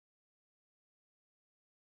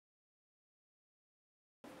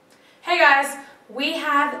Hey guys, we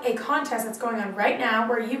have a contest that's going on right now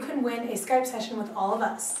where you can win a Skype session with all of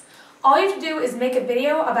us. All you have to do is make a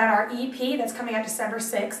video about our EP that's coming out December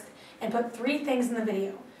 6th and put 3 things in the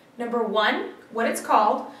video. Number 1, what it's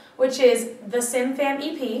called, which is the CimFam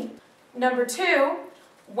EP. Number 2,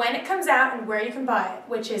 when it comes out and where you can buy it,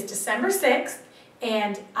 which is December 6th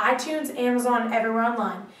and iTunes, Amazon, everywhere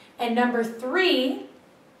online. And number 3,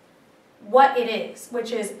 what it is,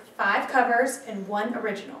 which is 5 covers and 1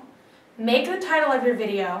 original. Make the title of your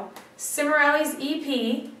video Cimorelli's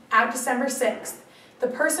EP out December 6th. The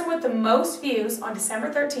person with the most views on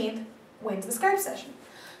December 13th wins the Skype session.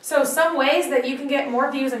 So some ways that you can get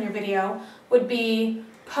more views on your video would be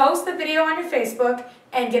post the video on your Facebook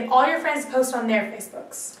and get all your friends to post on their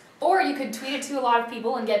Facebooks. Or you could tweet it to a lot of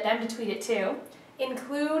people and get them to tweet it too.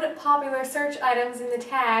 Include popular search items in the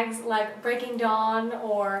tags like Breaking Dawn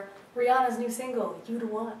or Rihanna's new single, You the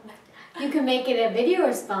One. You can make it a video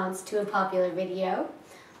response to a popular video.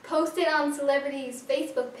 Post it on celebrities'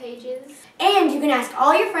 Facebook pages. And you can ask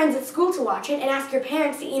all your friends at school to watch it and ask your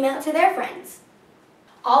parents to email it to their friends.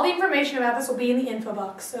 All the information about this will be in the info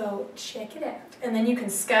box, so check it out. And then you can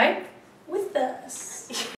Skype with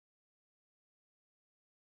us.